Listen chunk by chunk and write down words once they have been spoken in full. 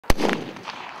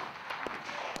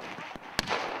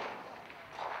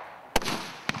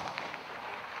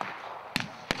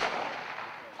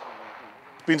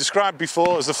been described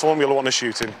before as the Formula One of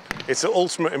shooting. It's the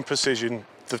ultimate in precision.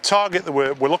 The target that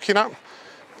we're looking at,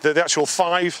 the actual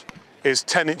 5 is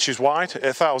 10 inches wide at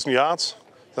 1,000 yards.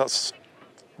 That's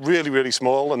really, really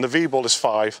small, and the V-ball is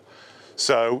 5.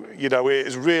 So, you know, it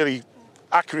is really,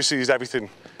 accuracy is everything.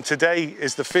 Today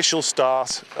is the official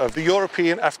start of the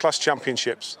European F-Class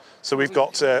Championships. So we've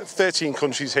got 13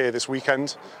 countries here this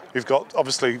weekend. We've got,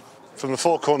 obviously, from the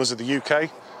 4 corners of the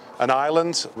UK and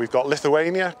Ireland, we've got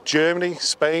Lithuania, Germany,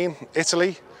 Spain,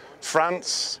 Italy,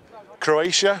 France,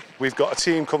 Croatia. We've got a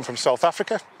team come from South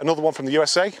Africa, another one from the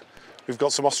USA. We've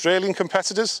got some Australian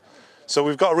competitors. So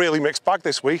we've got a really mixed bag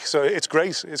this week, so it's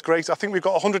great, it's great. I think we've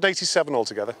got 187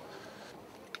 altogether.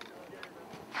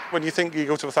 When you think you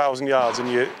go to 1,000 yards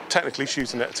and you're technically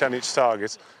shooting at a 10-inch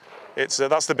target,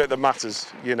 that's the bit that matters.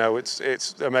 You know,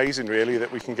 it's amazing really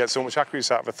that we can get so much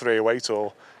accuracy out of a 308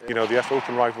 or, you know, the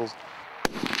F-Open rifles.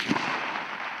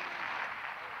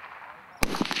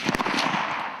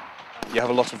 You have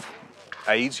a lot of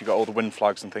aids, you've got all the wind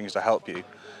flags and things to help you.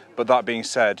 But that being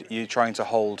said, you're trying to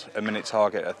hold a minute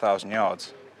target at 1,000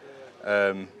 yards.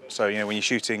 So, you know, when you're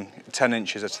shooting 10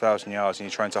 inches at 1,000 yards and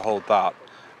you're trying to hold that,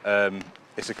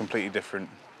 it's a completely different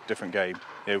game.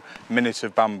 You know, minute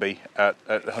of Bambi at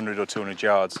 100 or 200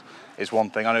 yards is one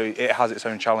thing. I know it has its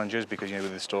own challenges because, you know,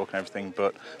 with the stalk and everything,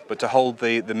 but to hold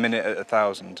the minute at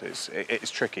 1,000,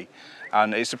 it's tricky.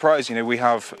 And it's surprising, you know, we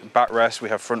have back rest, we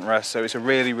have front rest, so it's a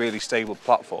really, really stable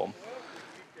platform.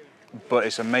 But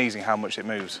it's amazing how much it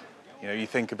moves. You know, you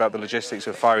think about the logistics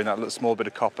of firing that little small bit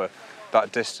of copper,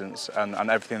 that distance, and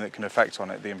everything that can affect on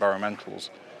it, the environmentals.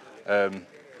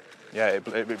 Yeah,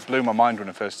 it blew my mind when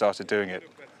I first started doing it.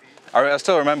 I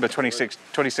still remember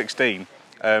 2016,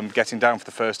 getting down for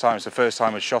the first time. It's the first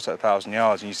time I'd shot at 1,000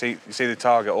 yards, and you see the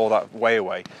target all that way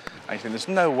away, and you think there's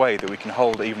no way that we can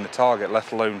hold even the target, let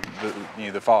alone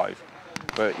the 5.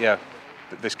 But yeah,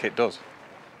 this kit does.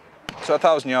 So at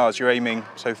 1,000 yards, you're aiming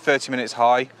 30 minutes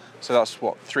high, so that's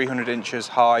what, 300 inches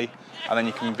high, and then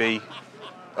you can be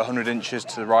 100 inches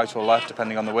to the right or left,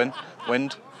 depending on the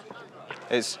wind.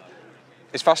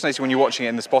 It's fascinating when you're watching it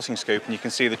in the spotting scope and you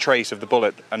can see the trace of the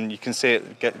bullet, and you can see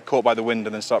it get caught by the wind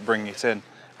and then start bringing it in,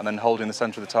 and then holding the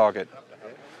centre of the target.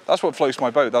 That's what floats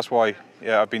my boat. That's why,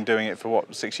 yeah, I've been doing it for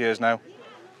what, 6 years now,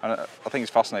 and I think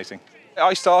it's fascinating.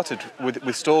 I started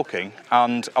with stalking,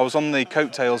 and I was on the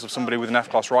coattails of somebody with an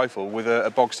F-Class rifle with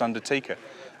a bog standard Tikka.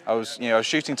 I was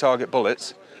shooting target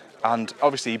bullets, and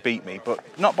obviously he beat me, but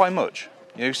not by much.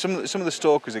 You know, some of the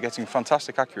stalkers are getting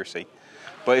fantastic accuracy,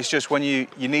 but it's just when you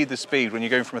need the speed, when you're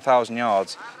going from 1,000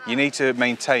 yards, you need to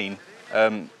maintain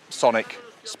sonic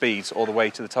speeds all the way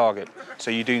to the target.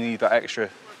 So you do need that extra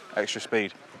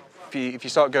speed. If you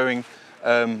start going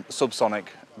subsonic,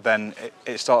 then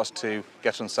it starts to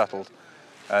get unsettled,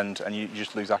 and you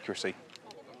just lose accuracy.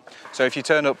 So if you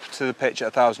turn up to the pitch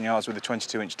at 1,000 yards with a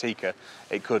 22-inch Tikka,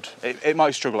 it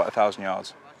might struggle at 1,000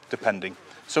 yards, depending.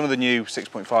 Some of the new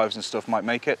 6.5s and stuff might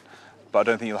make it, but I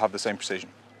don't think you'll have the same precision.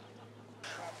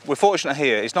 We're fortunate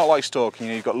here. It's not like stalking.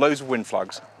 You've got loads of wind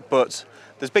flags, but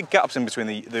there's big gaps in between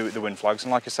the wind flags.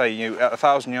 And like I say, at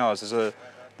 1,000 yards,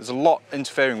 there's a lot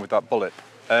interfering with that bullet.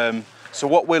 So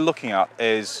what we're looking at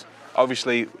is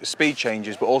obviously speed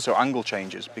changes, but also angle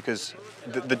changes, because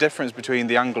the difference between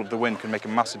the angle of the wind can make a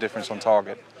massive difference on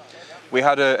target. We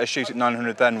had a shoot at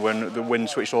 900 then when the wind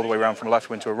switched all the way around from a left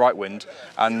wind to a right wind,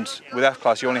 and with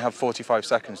F-Class you only have 45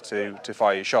 seconds to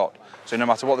fire your shot. So no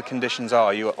matter what the conditions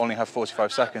are, you only have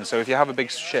 45 seconds. So if you have a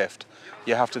big shift,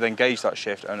 you have to then gauge that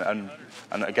shift and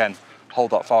again,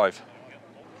 hold that 5.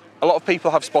 A lot of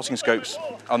people have spotting scopes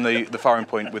on the firing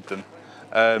point with them.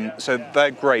 So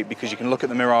they're great because you can look at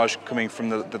the mirage coming from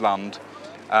the land,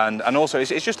 and also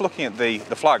it's just looking at the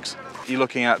flags. You're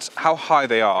looking at how high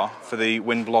they are for the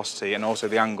wind velocity and also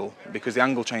the angle, because the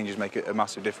angle changes make a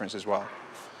massive difference as well.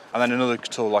 And then another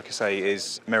tool, like I say,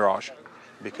 is mirage,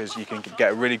 because you can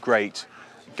get a really great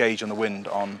gauge on the wind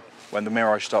on when the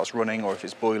mirage starts running or if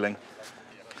it's boiling.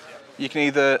 You can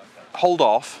either hold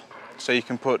off, so you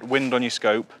can put wind on your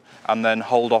scope and then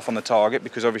hold off on the target,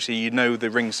 because obviously you know the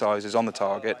ring size is on the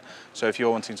target, so if you're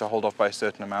wanting to hold off by a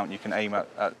certain amount you can aim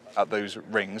at those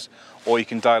rings, or you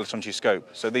can dial it onto your scope.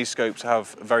 So these scopes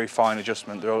have a very fine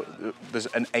adjustment. There's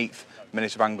an 1/8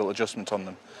 minute of angle adjustment on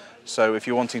them. So if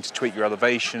you're wanting to tweak your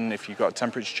elevation, if you've got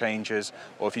temperature changes,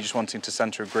 or if you're just wanting to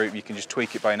centre a group, you can just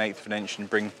tweak it by 1/8 of an inch and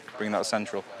bring that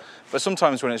central. But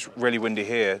sometimes when it's really windy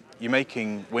here, you're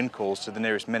making wind calls to the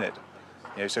nearest minute.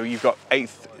 You know, so you've got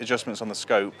 1/8 adjustments on the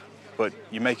scope, but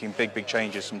you're making big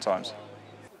changes sometimes.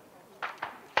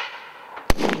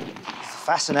 The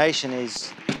fascination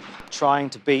is trying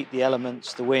to beat the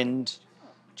elements, the wind,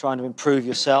 trying to improve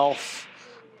yourself,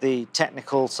 the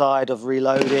technical side of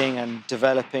reloading and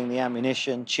developing the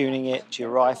ammunition, tuning it to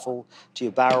your rifle, to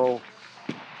your barrel,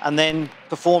 and then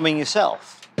performing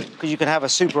yourself. Because you can have a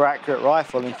super accurate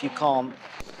rifle, and if you can't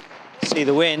see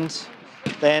the wind,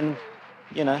 then,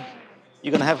 you know,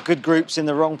 you're going to have good groups in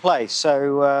the wrong place.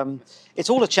 So it's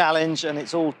all a challenge, and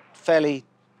it's all fairly,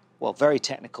 well, very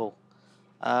technical.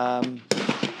 And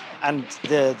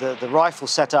the rifle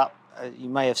setup, you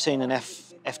may have seen an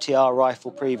FTR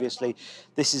rifle previously.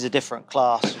 This is a different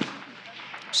class.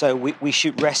 So we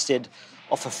shoot rested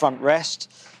off a front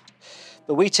rest.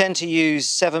 But we tend to use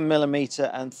 7mm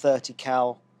and 30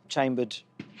 cal chambered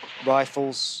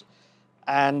rifles.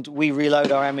 And we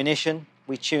reload our ammunition.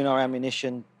 We tune our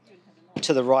ammunition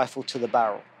to the rifle, to the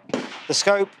barrel. The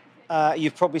scope,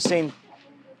 you've probably seen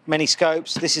many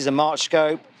scopes. This is a March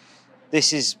scope.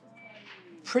 This is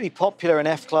pretty popular in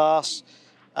F-class.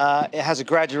 It has a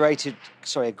graduated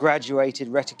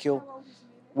reticule,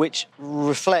 which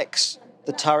reflects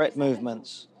the turret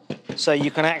movements. So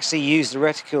you can actually use the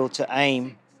reticule to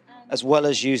aim as well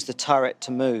as use the turret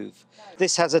to move.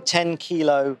 This has a 10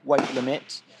 kilo weight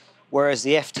limit, whereas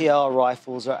the FTR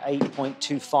rifles are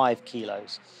 8.25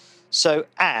 kilos. So,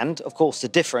 and of course the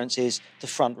difference is the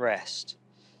front rest.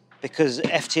 Because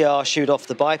FTR shoot off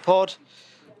the bipod,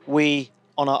 we,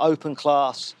 on our open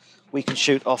class, we can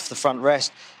shoot off the front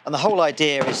rest. And the whole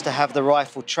idea is to have the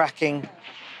rifle tracking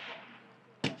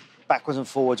backwards and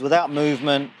forwards without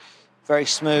movement, very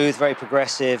smooth, very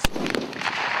progressive.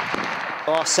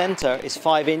 Our center is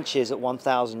 5 inches at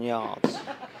 1,000 yards,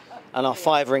 and our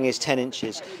 5-ring is 10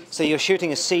 inches. So you're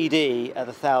shooting a CD at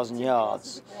 1,000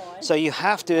 yards. So you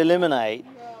have to eliminate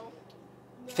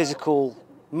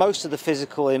most of the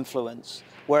physical influence.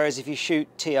 Whereas if you shoot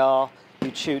TR,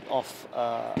 you'd shoot off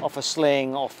a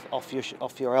sling,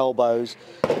 off your elbows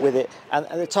with it, and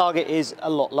the target is a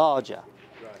lot larger.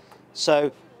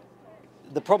 So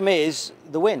the problem is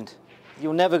the wind.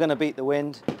 You're never going to beat the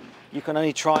wind. You can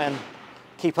only try and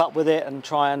keep up with it and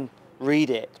try and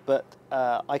read it, but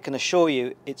I can assure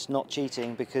you it's not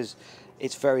cheating, because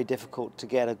it's very difficult to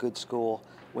get a good score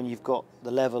when you've got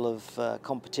the level of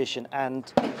competition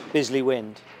and Bisley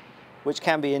wind, which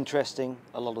can be interesting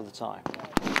a lot of the time.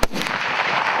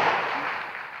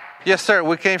 Yes, sir.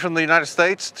 We came from the United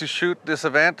States to shoot this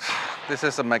event. This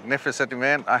is a magnificent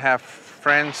event. I have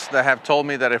friends that have told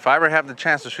me that if I ever have the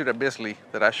chance to shoot at Bisley,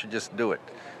 that I should just do it.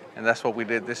 And that's what we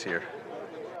did this year.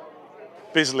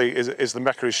 Bisley is the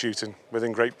mecca of shooting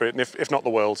within Great Britain, if not the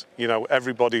world. You know,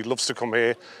 everybody loves to come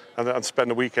here and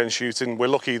spend a weekend shooting. We're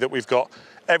lucky that we've got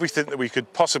everything that we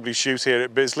could possibly shoot here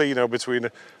at Bisley, you know, between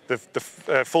the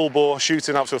full bore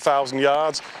shooting out to 1,000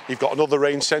 yards. You've got another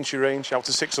range, century range, out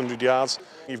to 600 yards.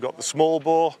 You've got the small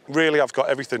bore. Really, I've got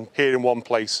everything here in one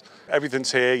place.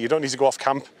 Everything's here. You don't need to go off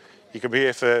camp. You can be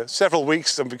here for several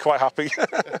weeks and be quite happy.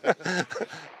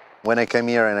 When I came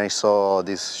here and I saw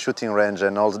this shooting range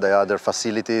and all the other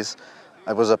facilities,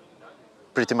 I was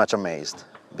pretty much amazed,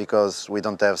 because we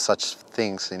don't have such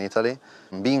things in Italy.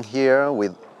 Being here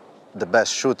with the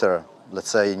best shooter, let's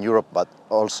say in Europe, but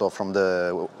also from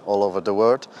all over the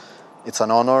world, it's an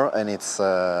honor and it's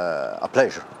a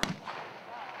pleasure.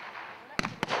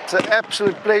 It's an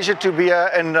absolute pleasure to be here,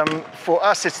 and for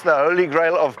us it's the holy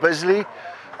grail of Bisley.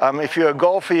 If you're a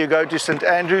golfer, you go to St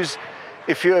Andrews.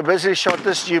 If you're a Bisley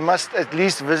shotist, you must at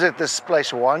least visit this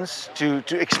place once to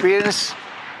experience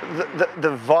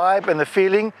the vibe and the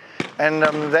feeling, and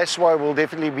that's why we'll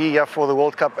definitely be here for the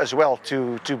World Cup as well,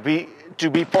 to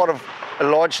be part of a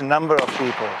large number of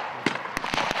people.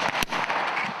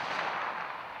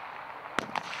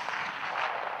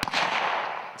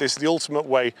 This is the ultimate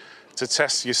way to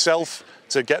test yourself,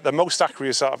 to get the most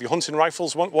accuracy out of your hunting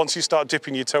rifles. Once you start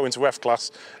dipping your toe into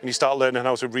F-class and you start learning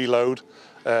how to reload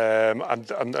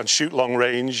and shoot long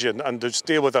range and just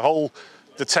deal with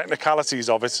the technicalities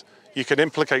of it, you can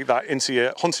implicate that into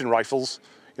your hunting rifles.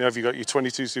 You know, if you've got your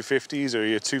 22s, 250s, or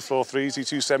your 243s, your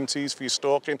 270s for your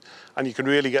stalking, and you can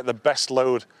really get the best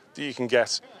load that you can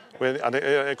get. And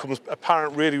it becomes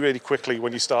apparent really, really quickly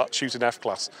when you start shooting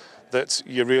F-class that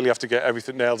you really have to get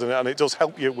everything nailed, and it does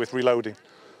help you with reloading.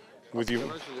 With you.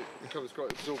 It becomes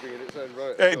quite absorbing in its own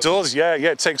right. It does, yeah,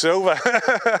 it takes over.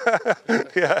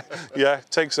 yeah,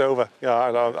 it takes over.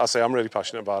 Yeah, I say I'm really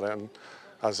passionate about it, and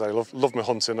as I love my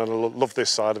hunting and I love this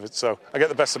side of it, so I get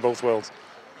the best of both worlds.